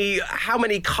 how many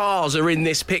cars are in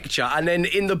this picture, and then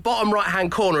in the bottom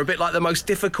right-hand corner, a bit like the most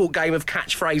difficult game of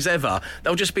catchphrase ever,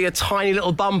 there'll just be a tiny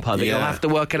little bumper that you'll have to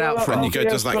work it out from. And you go,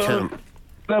 does that count?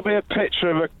 There'll be a picture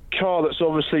of a car that's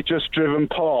obviously just driven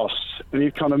past, and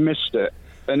you've kind of missed it,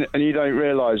 and you don't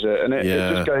realise it, and it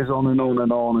just goes on and on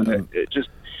and on, and it just...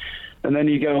 And then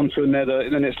you go on to another,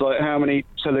 and then it's like, how many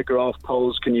telegraph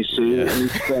poles can you see? And you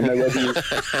don't know whether you...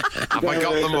 Have I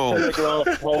got them all? A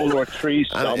telegraph pole or a tree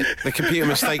stump. The computer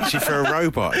mistakes you for a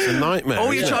robot. It's a nightmare.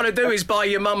 All you're trying to do is buy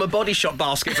your mum a Body Shop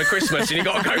basket for Christmas, and you've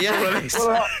got to go through all of this.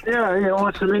 Well,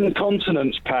 or some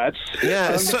incontinence pads.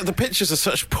 Yeah, the pictures are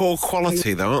such poor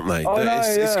quality, though, aren't they?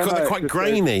 They're quite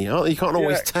grainy, aren't they? You can't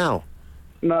always tell.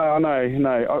 No, I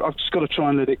know. I've just got to try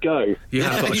and let it go. You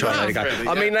have got to try and let it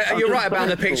go. I mean, you're right about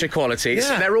the picture quality.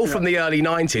 They're all from the early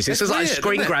 90s. It's like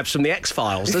screen grabs from the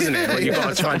X-Files, doesn't it? When you've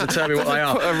got to try and determine what they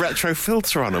are. Put a retro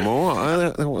filter on them, or what? I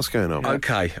don't know what's going on.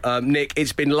 Okay. Nick,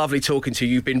 it's been lovely talking to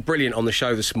you. You've been brilliant on the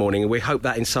show this morning, and we hope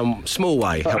that in some small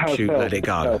way helps you let it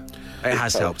go. It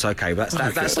has helped. Okay, that's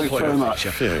the point of the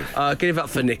picture. Give it up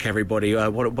for Nick, everybody.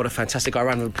 What a fantastic guy.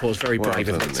 Round of applause. Very brave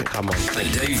of Nick to come on.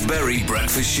 The Dave Berry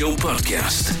Breakfast Show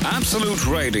Podcast. Absolute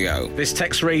Radio. This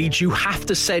text reads, you have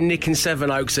to send Nick in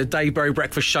Sevenoaks a Dave Berry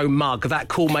Breakfast Show mug. That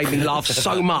call made me laugh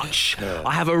so much.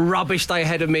 I have a rubbish day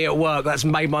ahead of me at work. That's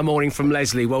made my morning, from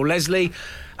Leslie. Well, Leslie,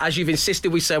 as you've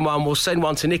insisted we send one, we'll send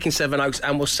one to Nick in Sevenoaks,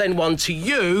 and we'll send one to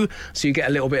you so you get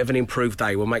a little bit of an improved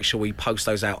day. We'll make sure we post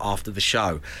those out after the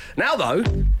show. Now, though,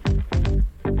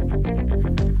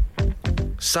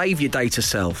 save your data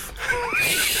self.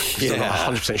 because I'm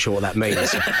not 100% sure what that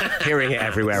means. Hearing it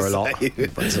everywhere a lot.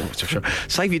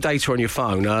 Save your data on your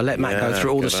phone. Let Matt go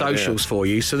through all the socials for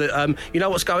you so that you know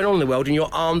what's going on in the world and you're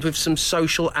armed with some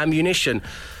social ammunition.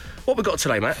 What we got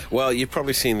today, Matt? Well, you've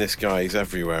probably seen this guy. He's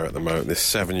everywhere at the moment. This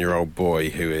 7-year-old boy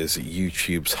who is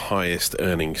YouTube's highest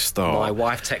earning star. My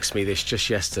wife texted me this just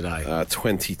yesterday.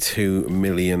 $22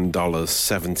 million,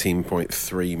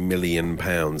 £17.3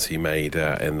 million he made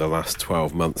in the last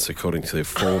 12 months, according to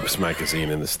Forbes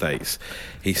magazine in the States.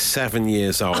 He's 7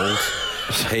 years old.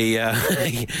 He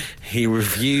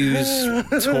reviews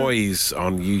toys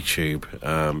on YouTube.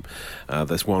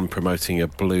 There's one promoting a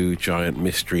blue giant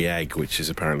mystery egg, which is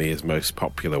apparently his most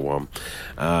popular one,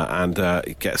 and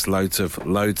it gets loads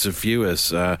of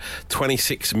viewers.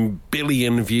 26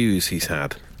 billion views he's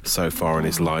had so far in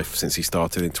his life since he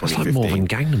started in 2015. It's like more than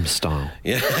Gangnam Style.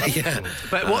 Yeah.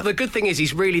 But what the good thing is,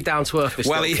 he's really down to earth.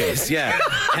 Well, he is, yeah.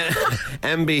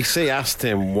 NBC asked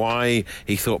him why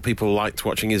he thought people liked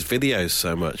watching his videos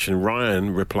so much, and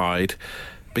Ryan replied,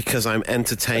 "Because I'm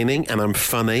entertaining and I'm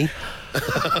funny."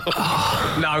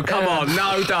 No, come on,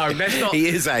 no, don't. Let's not. He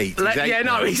is 8.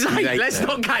 He's 8. Let's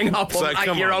not gang up on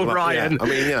 8-year-old Ryan. Yeah. I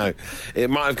mean, it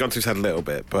might have gone to his head a little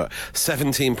bit, but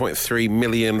 17.3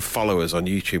 million followers on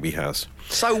YouTube he has.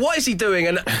 So what is he doing?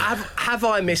 And have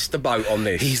I missed the boat on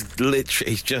this?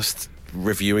 He's just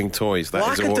reviewing toys.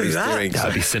 That is all he's doing.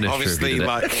 That'd be sinister. Obviously,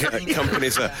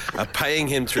 companies are paying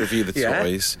him to review the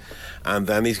toys, and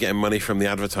then he's getting money from the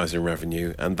advertising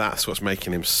revenue, and that's what's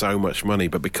making him so much money.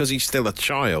 But because he's still a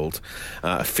child,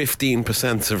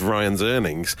 15% of Ryan's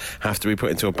earnings have to be put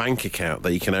into a bank account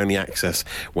that he can only access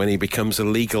when he becomes a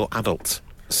legal adult.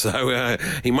 So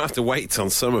he might have to wait on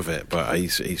some of it, but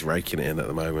he's raking it in at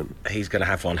the moment. He's going to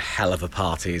have one hell of a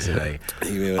party, isn't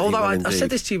he? Although I said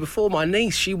this to you before, my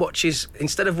niece, she watches,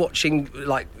 instead of watching,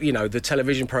 the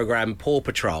television programme Paw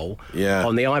Patrol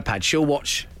on the iPad, she'll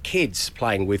watch kids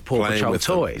playing with Paw Patrol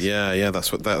toys. Yeah,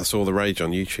 that's all the rage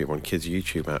on YouTube, on kids'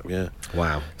 YouTube app, yeah.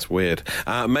 Wow. It's weird.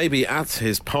 Maybe at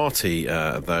his party,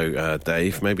 though,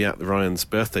 Dave, maybe at Ryan's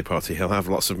birthday party, he'll have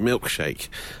lots of milkshake.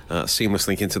 Seamless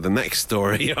link into the next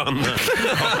story on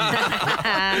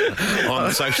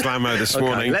Social Ammo this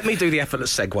morning. Let me do the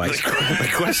effortless segues.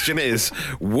 The question is,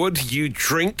 would you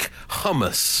drink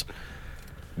hummus?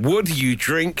 Would you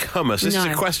drink hummus? This is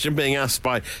a question being asked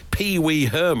by Pee Wee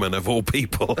Herman, of all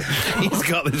people. He's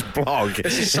got this blog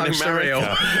this is so in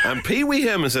America. surreal. And Pee Wee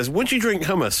Herman says, would you drink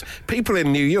hummus? People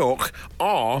in New York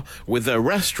are with a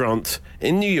restaurant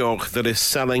in New York that is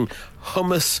selling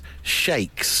hummus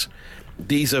shakes.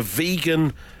 These are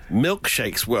vegan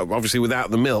milkshakes, well, obviously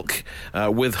without the milk,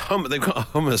 with they've got a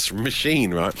hummus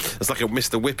machine, right? It's like a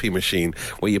Mr. Whippy machine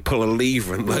where you pull a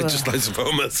lever and just loads of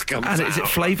hummus comes out. And is it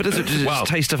flavoured? Is it just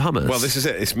taste of hummus? Well, this is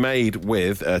it. It's made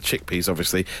with chickpeas,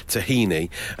 obviously, tahini,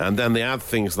 and then they add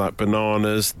things like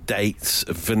bananas, dates,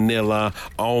 vanilla,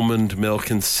 almond milk,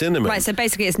 and cinnamon. Right, so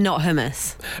basically it's not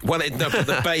hummus. Well, but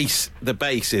the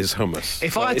base is hummus.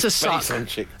 If I had to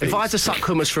suck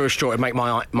hummus through a straw, it'd make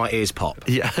my ears pop.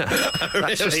 Yeah.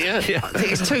 That's just, I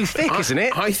think it's too thick, isn't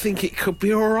it? I think it could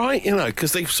be all right,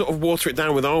 because they sort of water it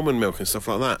down with almond milk and stuff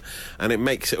like that, and it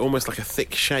makes it almost like a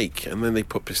thick shake, and then they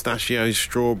put pistachios,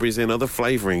 strawberries in, other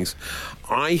flavourings.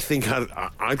 I think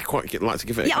I'd quite like to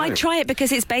give it a go. Yeah, I'd try it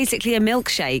because it's basically a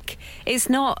milkshake. It's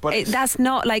not. That's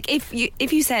not like if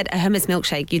you said a hummus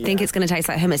milkshake, you'd think it's going to taste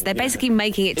like hummus. They're basically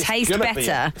making it taste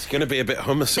better. It's going to be a bit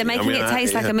hummusy. They're making it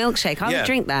taste like a milkshake. I would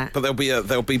drink that. But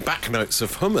there'll be back notes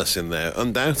of hummus in there,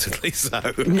 undoubtedly. So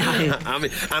no. I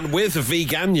mean, and with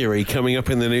veganuary coming up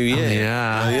in the new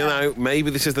year,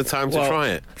 maybe this is the time to try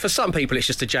it. For some people, it's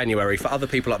just a January. For other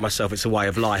people like myself, it's a way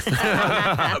of life.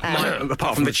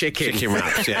 Apart from the chicken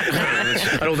wraps,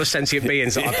 and all the sentient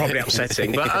beings that are probably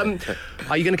upsetting. But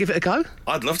are you going to give it a go?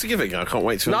 I'd love to give it a go. I can't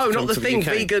wait to. No, not the thing.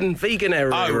 Vegan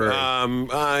area.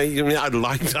 I'd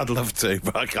love to,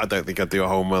 but I don't think I'd do a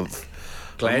whole month.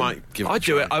 Glenn? I might give it. I'd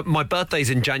do it. My birthday's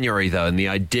in January though, and the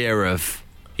idea of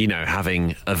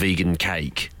having a vegan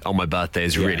cake on my birthday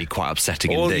is really quite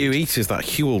upsetting all indeed. You eat is that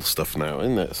Huel stuff now,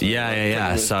 isn't it? So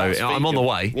So I'm on the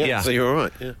way. Yeah. So you're all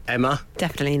right. Yeah. Emma?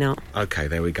 Definitely not. Okay,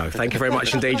 there we go. Thank you very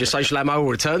much indeed. Your Social Ammo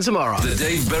will return tomorrow. The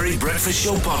Dave Berry Breakfast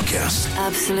Show Podcast.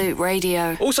 Absolute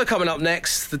Radio. Also coming up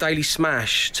next, the Daily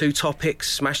Smash. 2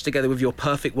 topics smashed together with your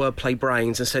perfect wordplay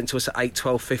brains and sent to us at 8,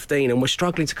 12, 15. And we're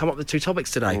struggling to come up with 2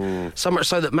 topics today. So much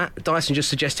so that Matt Dyson just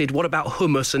suggested, what about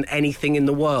hummus and anything in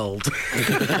the world?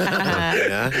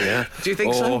 Yeah. Do you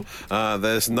think so?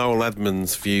 There's Noel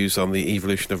Edmonds' views on the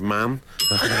evolution of man.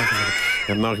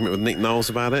 Had an argument with Nick Knowles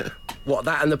about it. What,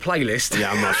 that and the playlist?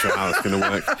 Yeah, I'm not sure how that's going to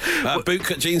work.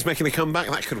 Bootcut jeans making a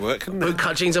comeback. That could work, couldn't it?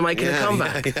 Bootcut jeans are making a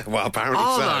comeback. Yeah. Well, apparently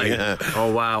Are so. they? Yeah.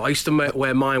 Oh wow! I used to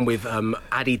wear mine with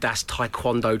Adidas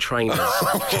Taekwondo trainers,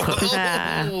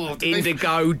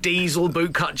 indigo diesel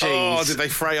bootcut jeans. Oh, did they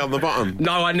fray on the bottom?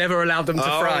 No, I never allowed them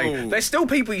to fray. There's still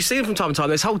people, you see them from time to time.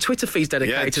 There's whole Twitter feeds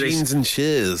dedicated to this. Jeans and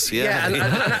shears. Yeah,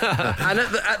 and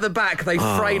at the back they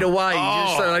frayed away,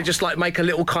 so they just like make a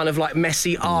little kind of like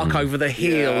messy arc over the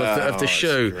heel of the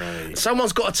shoe. Great.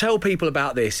 Someone's got to tell people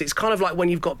about this. It's kind of like when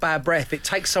you've got bad breath. It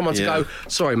takes someone to go,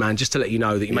 sorry man, just to let you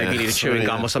know that you maybe need a chewing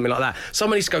gum or something like that.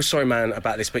 Someone needs to go, sorry man,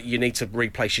 about this, but you need to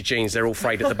replace your jeans. They're all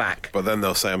frayed at the back. But then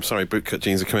they'll say, I'm sorry, bootcut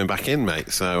jeans are coming back in,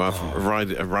 mate. So I've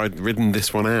ridden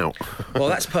this one out. Well,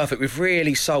 that's perfect. We've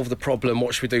really solved the problem.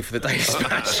 What should we do for the Daily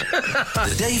Smash?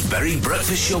 The Dave Berry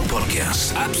Breakfast Show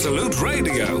Podcast. Absolute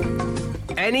Radio.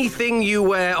 Anything you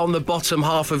wear on the bottom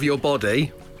half of your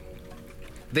body.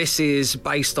 This is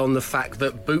based on the fact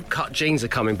that bootcut jeans are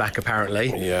coming back,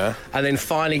 apparently. Yeah. And then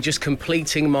finally, just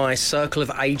completing my circle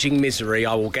of ageing misery,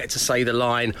 I will get to say the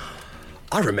line,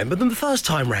 I remember them the first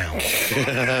time round.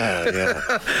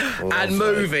 And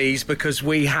movies, because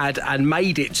we had and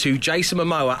made it to Jason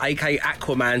Momoa, aka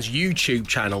Aquaman's YouTube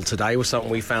channel today, was something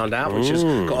we found out, which has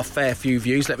got a fair few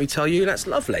views, let me tell you. That's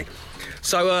lovely.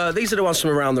 So these are the ones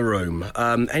from around the room.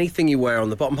 Anything you wear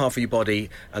on the bottom half of your body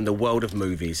and the world of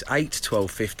movies. 8, 12,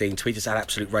 15. Tweet us at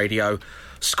Absolute Radio.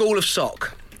 School of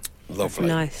Sock. Lovely.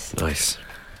 Nice.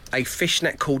 A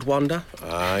fishnet called Wonder.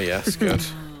 Ah, yes, good.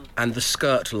 And the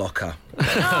skirt locker.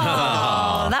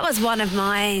 Oh, that was one of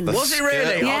mine. Was it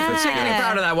really? Yeah. I'm particularly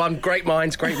proud of that one. Great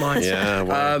minds. Yeah,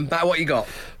 well. Matt, what you got?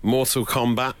 Mortal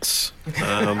Kombat.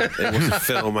 It was a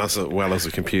film as well as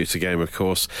a computer game, of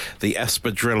course. The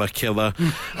Espadrilla Killer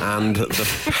and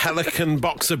the Pelican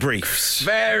Boxer Briefs.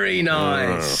 Very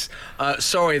nice.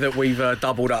 Sorry that we've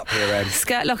doubled up here, Em.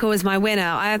 Skirt locker was my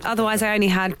winner. Otherwise, I only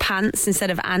had pants instead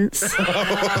of ants.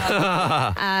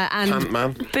 And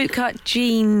Pant-Man. bootcut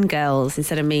jean girls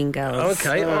instead of mean girls.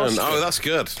 Okay. Oh, that's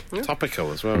good.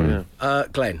 Topical as well, yeah.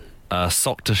 Glenn.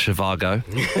 Sock to Shivago.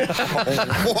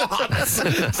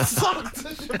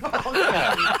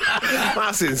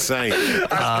 That's insane.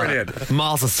 That's brilliant.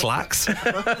 Mars of slacks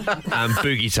and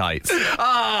boogie tights.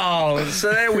 Oh,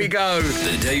 so there we go.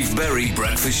 The Dave Berry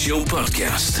Breakfast Show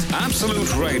Podcast.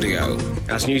 Absolute Radio.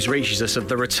 As news reaches us of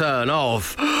the return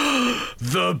of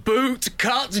the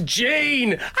bootcut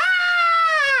jean.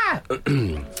 Ah!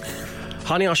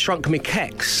 Honey, I Shrunk Me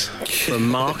Kex from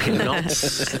Mark in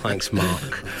Knots. Thanks,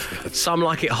 Mark. Some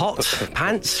Like It Hot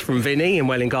pants from Vinny in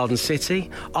Welling Garden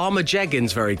City.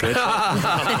 Armageddon's very good.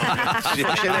 Actually,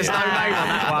 there's no name on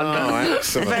that one. Oh,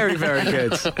 excellent. Very, very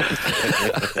good.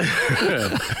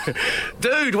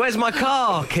 Dude, where's my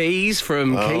car? Keys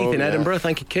from Keith in Edinburgh.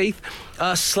 Thank you, Keith.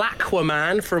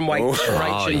 Slackwaman from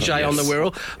Rach and Jay on the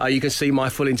Wirral. You can see my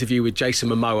full interview with Jason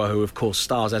Momoa, who of course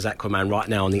stars as Aquaman right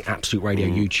now on the Absolute Radio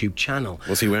YouTube channel.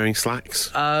 Was he wearing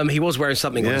slacks? He was wearing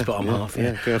something on his bottom half.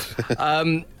 Yeah, good.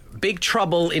 Big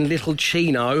Trouble in Little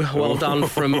Chino. Well done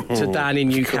to Dan in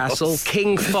Newcastle.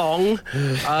 King Fong.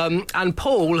 And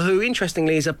Paul, who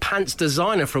interestingly is a pants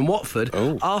designer from Watford,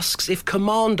 asks if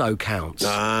Commando counts.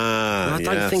 I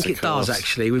don't think it does,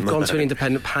 actually. We've gone to an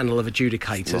independent panel of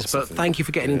adjudicators, but thank you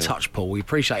for getting in touch, Paul. We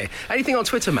appreciate it. Anything on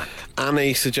Twitter, Matt?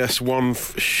 Annie suggests one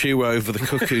shoe over the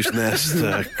cuckoo's nest.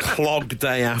 Clog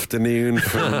Day Afternoon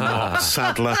from Mark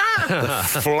Sadler.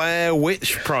 The Flair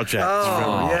Witch Project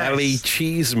from Ellie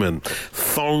Cheeseman.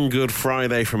 Thong Good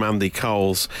Friday from Andy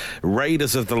Coles.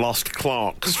 Raiders of the Lost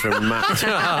Clarks from Matt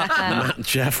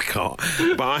Jeffcott.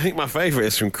 But I think my favourite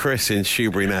is from Chris in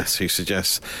Shoebury Ness, who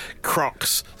suggests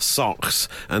Crocs, socks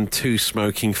and 2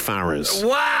 smoking Farrahs.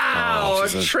 Wow, a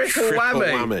triple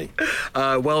whammy.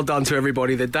 Well done to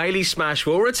everybody. The Daily Smash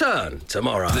will return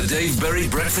tomorrow. The Dave Berry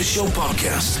Breakfast Show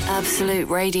Podcast. Absolute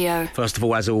Radio. First of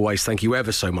all, as always, thank you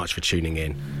ever so much for tuning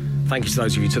in. Thank you to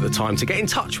those of you who took the time to get in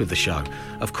touch with the show.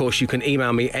 Of course, you can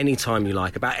email me anytime you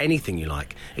like, about anything you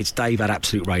like. It's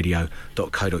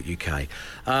dave@absoluteradio.co.uk.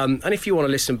 And if you want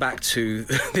to listen back to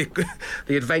the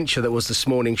adventure that was this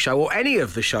morning's show, or any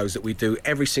of the shows that we do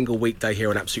every single weekday here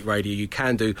on Absolute Radio, you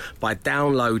can do by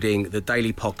downloading the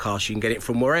daily podcast. You can get it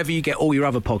from wherever you get all your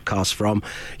other podcasts from.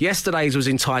 Yesterday's was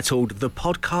entitled The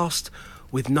Podcast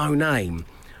with No Name,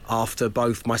 after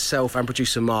both myself and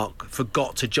producer Mark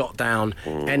forgot to jot down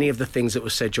any of the things that were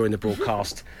said during the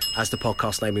broadcast as the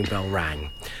podcast naming bell rang.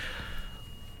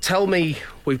 Tell me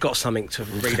we've got something to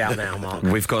read out now, Mark.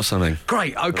 We've got something.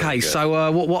 Great, OK,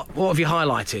 so what have you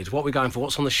highlighted? What are we going for?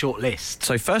 What's on the short list?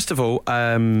 So first of all,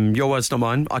 your words, not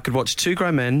mine, I could watch 2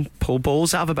 grown men pull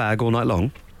balls out of a bag all night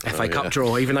long. FA Cup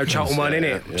draw, even though Charlton weren't in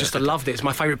it. Yeah. Just I loved it. It's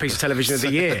my favourite piece of television of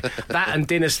the year. That and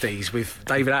Dynasties with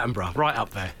David Attenborough, right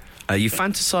up there. You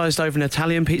fantasised over an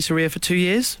Italian pizzeria for 2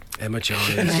 years? Emma Giles.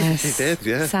 Yes. He did,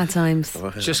 yeah. Sad times.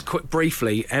 Just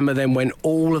briefly, Emma then went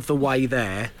all of the way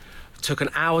there, took an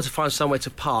hour to find somewhere to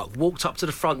park, walked up to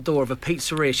the front door of a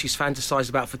pizzeria she's fantasised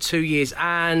about for 2 years,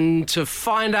 and to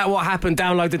find out what happened,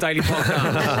 download the Daily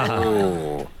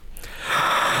Podcast.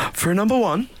 For a number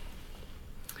one?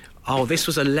 Oh, this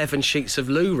was 11 sheets of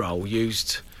loo roll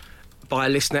used by a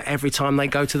listener every time they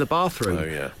go to the bathroom. Oh,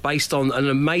 yeah. Based on an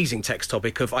amazing text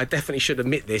topic of, I definitely should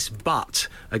admit this, but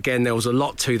again, there was a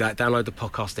lot to that. Download the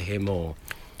podcast to hear more.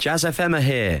 Jazz FM are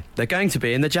here. They're going to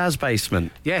be in the Jazz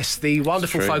Basement. Yes, the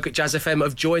wonderful folk at Jazz FM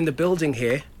have joined the building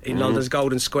here in London's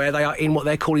Golden Square. They are in what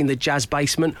they're calling the Jazz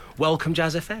Basement. Welcome,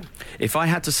 Jazz FM. If I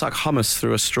had to suck hummus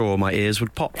through a straw, my ears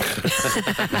would pop.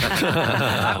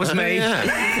 That was me.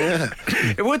 Yeah.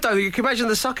 It would, though. You can imagine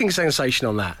the sucking sensation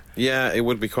on that. Yeah, it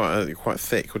would be quite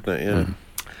thick, wouldn't it? Yeah.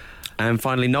 And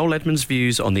finally, Noel Edmonds'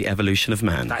 views on the evolution of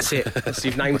man. That's it.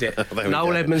 You've named it. we Noel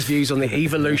go. Edmonds' views on the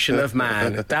evolution of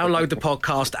man. Download the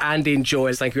podcast and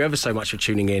enjoy. Thank you ever so much for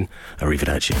tuning in.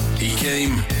 Arrivederci. He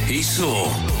came, he saw,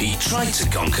 he tried to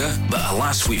conquer, but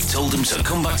alas, we've told him to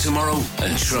come back tomorrow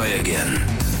and try again.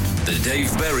 The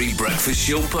Dave Berry Breakfast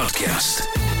Show Podcast.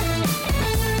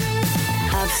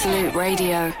 Absolute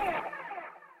Radio.